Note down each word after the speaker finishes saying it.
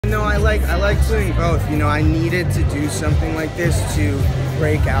know, I like doing both. You know, I needed to do something like this to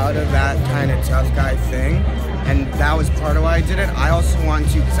break out of that kind of tough guy thing, and that was part of why I did it. I also wanted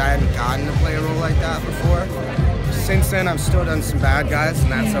to, because I hadn't gotten to play a role like that before. Since then, I've still done some bad guys,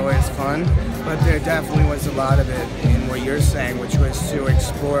 and that's always fun. But there definitely was a lot of it in what you're saying, which was to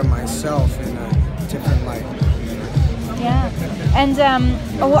explore myself in a different light. Yeah, and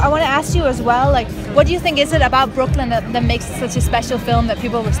I want to ask you as well, like, what do you think is it about Brooklyn that makes it such a special film that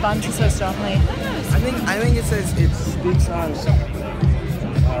people respond to so strongly? I think it speaks on.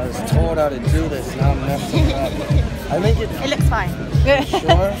 I was told how to do this, now I'm messing it up. I think it looks fine.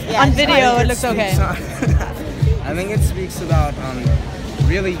 Sure? Yeah, on video, it looks okay. I think it speaks about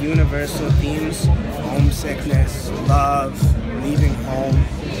really universal themes: homesickness, love, leaving home.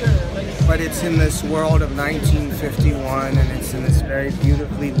 But it's in this world of 1951, and it's in this very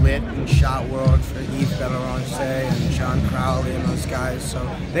beautifully lit and shot world for Yves Belaronce and John Crowley and those guys. So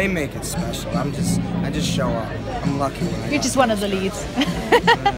they make it special. I just show up. I'm lucky when I You're just one of the leads.